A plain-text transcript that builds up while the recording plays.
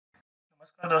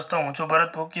दोस्तों हूँ छू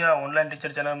भरत पोकिया ऑनलाइन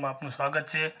टीचर चैनल में आपनु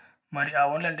स्वागत है। मारी आ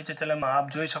ऑनलाइन टीचर चैनल में आप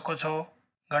જોઈ શકો છો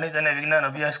ગણિત અને વિજ્ઞાન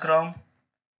અભ્યાસક્રમ,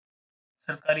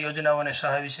 સરકારી યોજનાઓ અને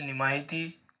સહાય વિશેની માહિતી,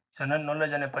 જનરલ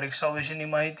નોલેજ અને પરીક્ષાઓ વિશેની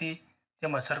માહિતી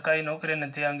તેમજ સરકારી નોકરી અને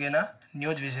તે અંગેના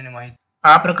ન્યૂઝ વિશેની માહિતી,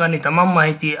 આ પ્રકારની તમામ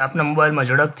માહિતી આપના મોબાઈલમાં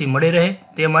ઝડપથી મળી રહે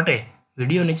તે માટે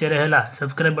વિડિયો નીચે રહેલા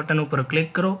સબસ્ક્રાઇબ બટન ઉપર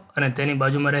ક્લિક કરો અને તેની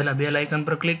બાજુમાં રહેલા બેલ આઇકન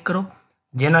પર ક્લિક કરો,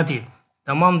 જેનાથી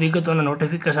તમામ વિગતોના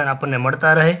નોટિફિકેશન આપણને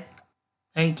મળતા રહે।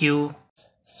 Thank you.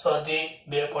 स्वाध्याय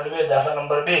 2.2 दाखला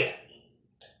नंबर 2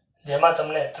 जेमां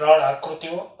तमने 3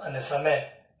 आकृतिओ अने सामे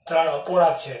 3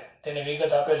 अपूर्णांक छे तेनी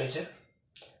विगत आपेली छे।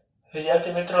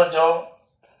 विद्यार्थी मित्रों, जो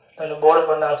तमने बोर्ड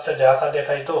परना अक्षर झाका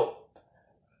देखाय तो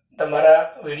तमारा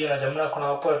विडियोना जमणा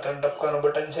खूणा पर 3 टपकानुं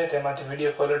बटन छे, तेमांथी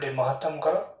विडियो क्वॉलिटी महत्तम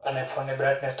करो अने फोननी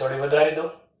ब्राइटनेस थोड़ी वधारी दो।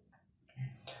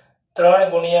 3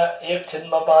 गुणिया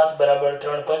 1/5 बराबर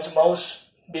 3 पंचमांश,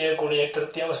 2 गुणिया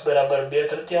 1/3 बराबर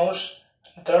 2/3,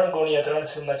 3 गुणिया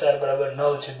 3/4 बराबर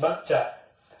 9/4।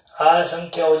 आ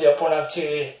संख्याओं जो अपूर्णांक छे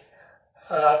ए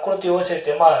आकृतिओ छे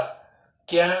तेमां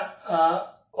क्या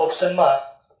ऑप्शन में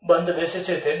बंध बेसे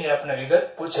छे तेनी आपने विगत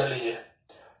पूछेली छे।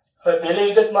 हवे पहली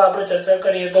विगत में आपणे चर्चा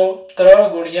करीए तो 3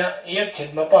 गुणिया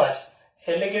 1/5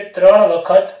 એટલે કે 3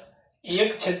 વખત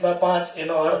 1/5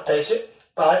 એનો અર્થ થાય છે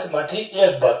 5 માંથી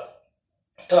 1 ભાગ।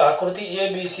 તો આકૃતિ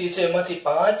ABC છે એમાંથી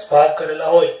 5 ભાગ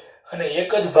કરેલા હોય અને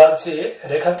એક જ ભાગ છે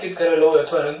રેખાંકિત કરેલો હોય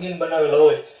અથવા રંગીન બનાવેલો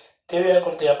હોય તેવી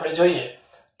આકૃતિ આપણે જોઈએ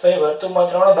તો અહીં વર્તુળમાં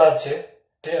 3 ભાગ છે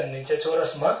જે નીચે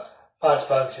ચોરસમાં 5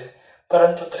 ભાગ છે,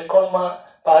 પરંતુ ત્રિકોણમાં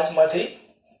 5 માંથી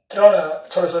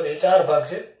 4 ભાગ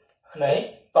છે અને અહીં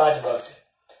 5 ભાગ છે।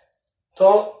 તો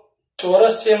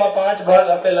ચોરસ છે એમાં 5 ભાગ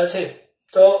આપેલા છે,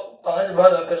 તો 5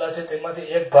 ભાગ આપેલા છે તેમાંથી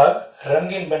એક ભાગ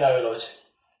રંગીન બનાવેલો છે।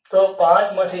 तो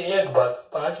 5 मांथी 1 भाग,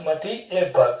 5 मांथी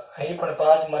 1 भाग, अहीं पण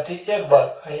 5 मांथी 1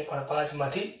 भाग, अहीं पण 5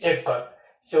 मांथी 1 भाग,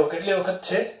 एवो કેટલી વખત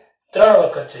છે? 3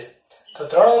 વખત છે। તો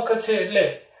 3 વખત છે એટલે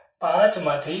 5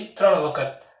 માથી 3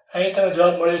 વખત। અહીં તમને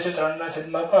જવાબ મળ્યો છે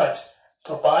 3/5।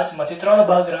 તો 5 માથી 3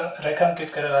 ભાગ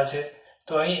રેખાંકિત કરેલા છે,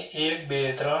 તો અહીં 1 2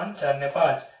 3 4 ને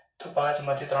 5, તો 5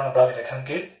 માથી 3 ભાગ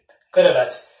રેખાંકિત કરેલા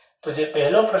છે। તો જે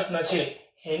પહેલો પ્રશ્ન છે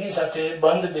એની સાથે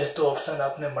બંધ બેસતો ઓપ્શન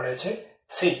આપને મળે છે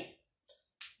સી।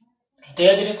 તે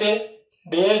જ રીતે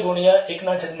 2 ગુણ્યા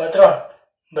 1/3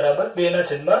 બરાબર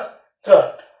 2/3।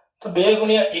 તો 2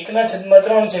 ગુણ્યા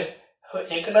 1/3 છે, હવે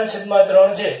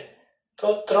 1/3 છે તો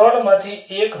 3 માંથી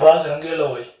 1 ભાગ રંગેલો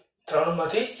હોય, 3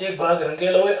 માંથી 1 ભાગ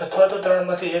રંગેલો હોય અથવા તો 3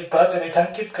 માંથી 1 ભાગ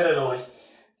રેખાંકિત કરેલો હોય,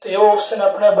 તો એવો ઓપ્શન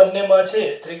આપણા બંનેમાં છે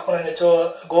ત્રિકોણ અને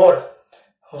ગોળ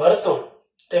વર્તુળ।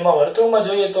 તેમાં વર્તુળમાં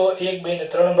જોઈએ તો 1 2 ને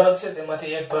 3 ભાગ છે,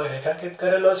 તેમાંથી 1 ભાગ રેખાંકિત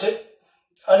કરેલો છે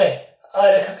અને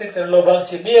આ રેખાંકિત કરેલો ભાગ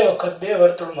છે 2 વખત 2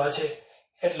 વર્તુળમાં છે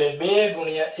એટલે 2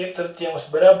 ગુણ્યા 1/3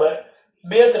 બરાબર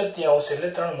 2/3 એટલે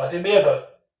 3 માંથી 2 ભાગ,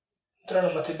 3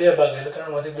 માંથી 2 ભાગ એટલે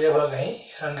 3 માંથી 2 ભાગ અહીં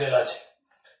રંગેલા છે।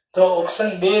 તો ઓપ્શન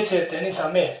 2 છે તેની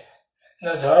સામે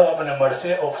નો જવાબ આપણને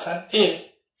મળશે ઓપ્શન એ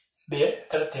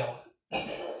 2/3।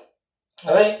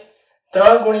 હવે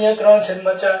 3 ગુણ્યા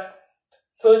 3/4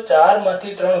 તો 4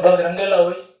 માંથી 3 ભાગ રંગેલા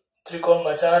હોય,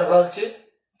 ત્રિકોણમાં 4 ભાગ છે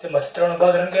તેમાંથી 3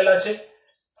 ભાગ રંગેલા છે,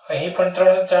 અહીં પણ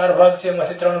 4 ભાગ છે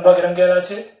એમાંથી 3 ભાગ રંગેલા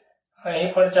છે, અહીં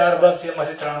પણ 4 ભાગ છે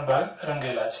એમાંથી 3 ભાગ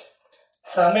રંગેલા છે।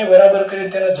 સામે બરાબર કરીને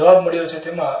તેનો જવાબ મળ્યો છે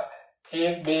તેમાં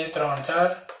 1 2 3 4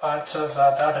 5 6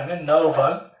 7 8 અને 9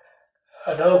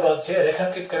 ભાગ છે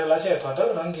રેખાંકિત કરેલા છે અથવા તો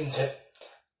રંગીન છે।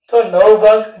 તો 9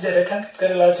 ભાગ જે રેખાંકિત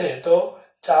કરેલા છે તો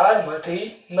 4 માંથી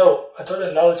 9 અથવા તો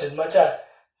 9/4,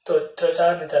 તો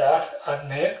 4 ને 4 8, 8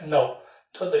 ને 1 9।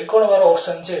 તો ત્રિકોણ વાળો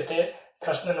ઓપ્શન છે તે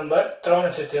प्रश्न नंबर 3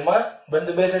 છે તેમાં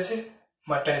બંધ બેસે છે,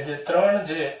 માટે જે 3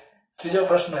 જે ત્રીજો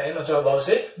પ્રશ્ન એનો જવાબ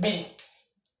આવશે બી।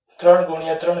 3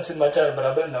 ગુણ્યા 3/4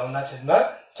 બરાબર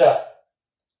 9/4।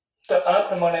 તો આ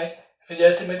પ્રમાણે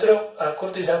વિદ્યાર્થી મિત્રો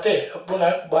આકૃતિ સાથે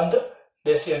અપૂર્ણાંક બંધ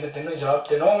બેસી અને તેનો જવાબ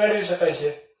તેનો મેળવી શકાય છે।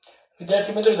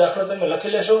 વિદ્યાર્થી મિત્રો દાખલો તમે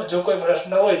લખી લેશો, જો કોઈ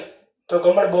પ્રશ્ન હોય તો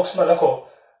કમેન્ટ બોક્સમાં લખો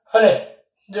અને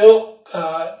જો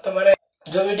તમારે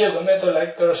જો વિડિયો ગમે તો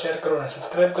લાઈક કરો, શેર કરો અને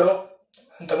સબસ્ક્રાઇબ કરો।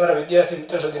 તમારા વિદ્યાર્થી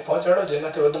મિત્રો સુધી પહોંચાડો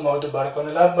જેનાથી વધુમાં વધુ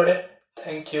બાળકોને લાભ મળે।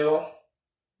 Thank you.